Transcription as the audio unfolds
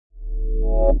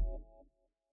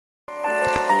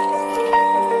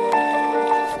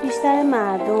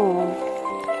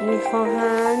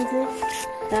می‌خواهند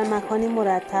در مکانی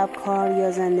مرتب کار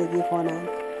یا زندگی کنند.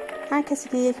 هر کسی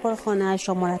که یک بار خانه‌اش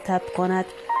را مرتب کند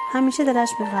همیشه دلش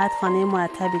می‌خواهد خانه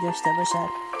مرتبی داشته باشد.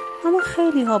 اما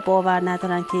خیلی ها باور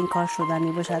ندارند که این کار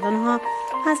شدنی باشد. آنها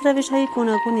از روش‌های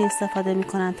گوناگونی استفاده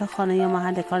می‌کنند تا خانه یا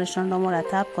محل کارشان را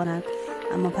مرتب کنند،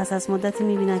 اما پس از مدتی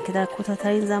می‌بینند که در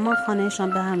کوتاه‌ترین زمان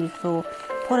خانه‌شان به هم ریخته و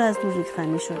پر از دود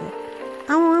ریختنی شده.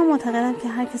 اما من معتقدم که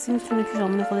هر کسی می‌تونه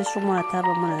پیرامون خودش رو مرتب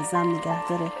و منظم نگه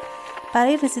داره.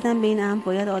 برای رسیدن به این امر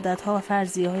باید عادت‌ها و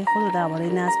فرضیه‌های خود رو درباره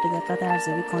نظم به دقت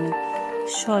ارزیابی کنید.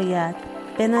 شاید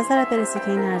به نظرت برسه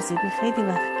که این ارزیابی خیلی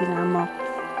وقت می‌گیره، اما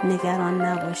نگران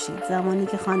نباشید. زمانی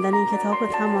که خواندن این کتاب رو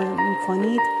تمام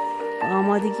می‌کنید به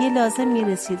آمادگی لازم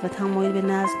می‌رسید و تمایل به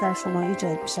نظم در شما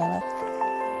ایجاد می‌شود.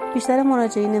 بیشتر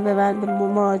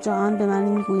مراجعان به من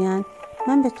می‌گویند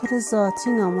من به طور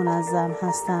ذاتی نامنظم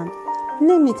هستم،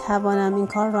 نمی‌توانم این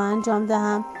کار را انجام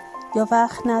دهم یا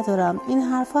وقت ندارم. این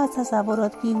حرف‌ها از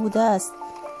تصورات بیهوده است.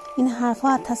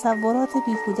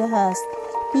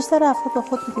 بیشتر افراد به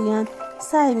خود می‌گویند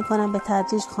سعی می‌کنم به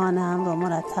تدریج خانه‌ام را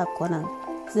مرتب کنم.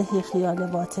 ذهن خیال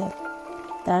باطل.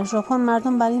 در ژاپن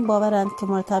مردم بر این باورند که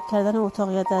مرتب کردن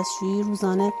اتاق یا دستشویی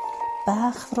روزانه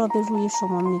بخت را به روی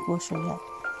شما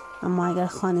می‌گشاید. اما اگر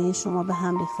خانه شما به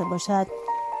هم ریخته باشد،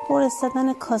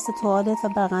 فرستادن کاسه توالت و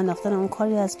برق انداختن اون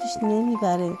کاری از پیش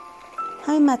نمیبره.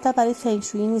 همین مطلب برای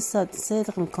فنگشویی نیست،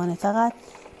 صدق میکنه. فقط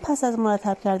پس از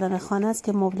مرتب کردن خانه است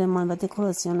که مبلمان و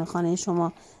دکوراسیون خانه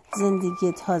شما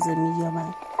زندگی تازه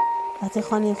می‌یابد. وقتی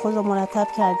خانه خود را مرتب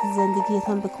کردید،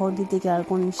 زندگیتان به کلی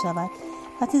دگرگون می‌شود.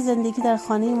 وقتی زندگی در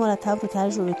خانه مرتب رو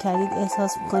تجربه کردید،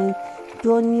 احساس می‌کنید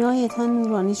دنیایتان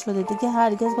نورانی شده. دیگه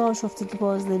هرگز با آشفتگی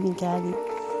باز نمی‌گردید.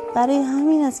 برای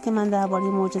همین است که من درباره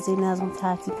معجزه نظم و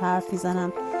ترتیب حرف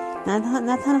می‌زنم.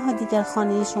 نه تنها دیگر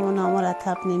خانه شما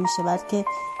نامرتب نمیشه، بلکه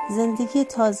زندگی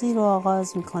تازه‌ای رو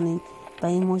آغاز می‌کنید و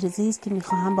این معجزه‌ای است که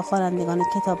می‌خواهم با خوانندگان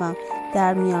کتابم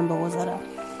در میان بگذارم.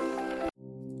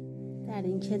 در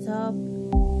این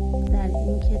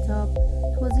کتاب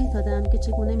توضیح دادم که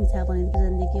چگونه می‌توانید به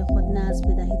زندگی خود نظم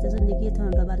بدهید و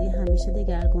زندگیتان را برای همیشه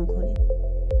دگرگون کنید.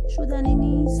 شدنی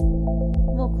نیست،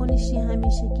 واکنشی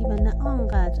همیشگی و نه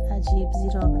آنقدر عجیب،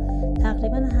 زیرا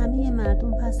تقریبا همه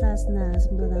مردم پس از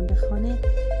نظم دادن به خانه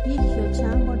یک یا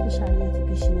چند بار به شرایط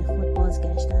پیشین خود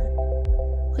بازگشتند.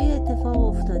 آیا اتفاق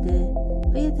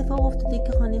افتاده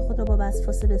که خانه خود را با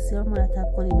وسواس بسیار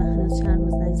مرتب کنید و هنوز چند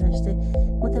روز نگذشته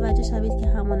متوجه شوید که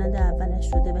همانند اولش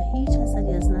شده و هیچ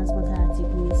اثری از نظم و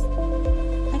ترتیب نیست؟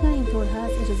 اگر اینطور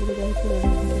هست، اجازه بدهید که این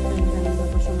زمین را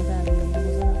با شما در میان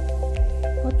بگذارم.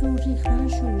 با دور ریختن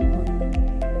شروع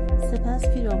کنید، سپس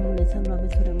پیرامونتان را به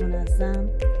طور منظم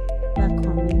و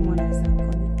کامل منظم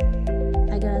کنید.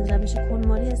 اگر از روش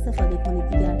کنماری استفاده کنید،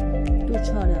 دیگر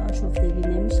دچار آشفتگی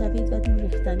نمی‌شوید و دور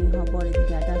ریختنی‌ها بار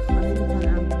دیگر در خانه‌تان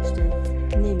انباشته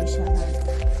نمی‌شوند.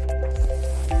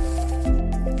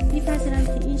 می‌پذیرم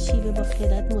که این شیوه با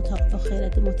خیرت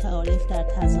متعارف در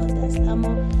تضاد است،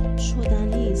 اما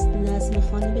شدنی است. نظم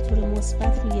خانه به طور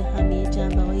مثبت روی همه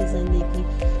جنبه‌های زندگی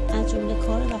از جمله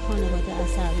کار و خانواده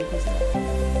اثر می‌گذارد.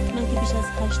 من که بیش از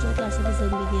 80%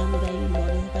 زندگیم در این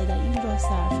باره و در این راه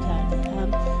صرف کرده‌ام،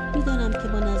 می‌دانم که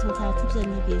با نظم و ترتیب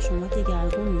زندگی شما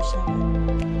دگرگون می‌شود.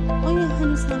 آیا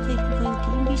هنوز هم فکر می‌کنید که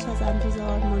این بیش از اندازه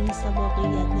آرمانی است و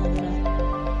واقعیت ندارد؟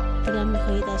 اگر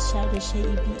می‌خواهید از شر شیئی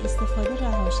بی استفاده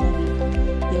رها شوید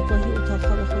یا گاهی اتاق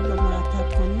خواب خود را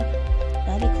مرتب کنید،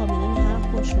 بله، کاملا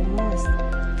حق با شماست.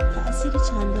 تأثیر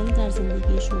چندانی در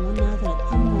زندگی شما ندارد،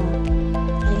 اما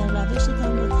اگر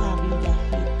روشتان را تغییر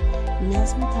دهید،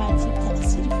 نظم و ترتیب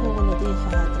تأثیر فوق‌العاده‌ای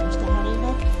خواهد داشت. در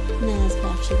حقیقت نظم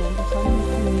بخشیدن به خانه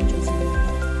همین جزئی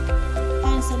ندارد.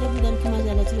 5 ساله بودم که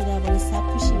مجلاتی رو درباره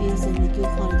سبک و شیوه زندگی و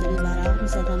خانه‌داری ورق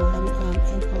می‌زدم و همین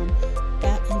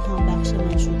الهام بخش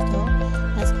من شد تا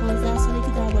از 15 ساله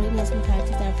که درباره نظم و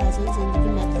ترتیب در فضای زندگی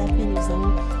مطلب بنویسم و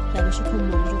روش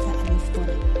کنماری رو تعریف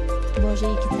کنم.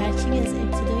 واژه‌ای که ترکیبی از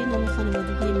ابتدای نام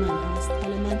خانوادگی من است.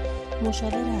 حالا من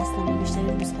مشاور هستم و بیشتر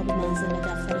روزها به منزل و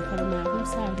دفتر کار مردم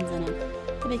سر می‌زنم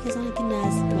که به کسانی که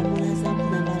نظم و منظم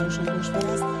بودن برایشان دشوار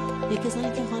است، به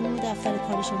کسانی که خانه و دفتر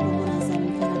کارشان رو منظم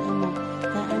می‌کنند اما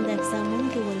در اندک زمانی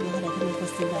دوباره به حالت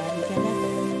نخستین برمیگردند،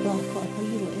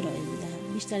 راهکارهایی رو ارائه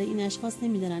می‌دهند. بیشتر این اشخاص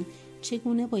نمی‌دانند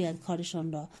چگونه باید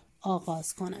کارشان را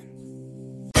آغاز کنند.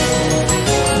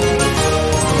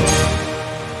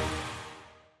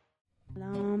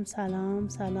 سلام.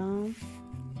 سلام.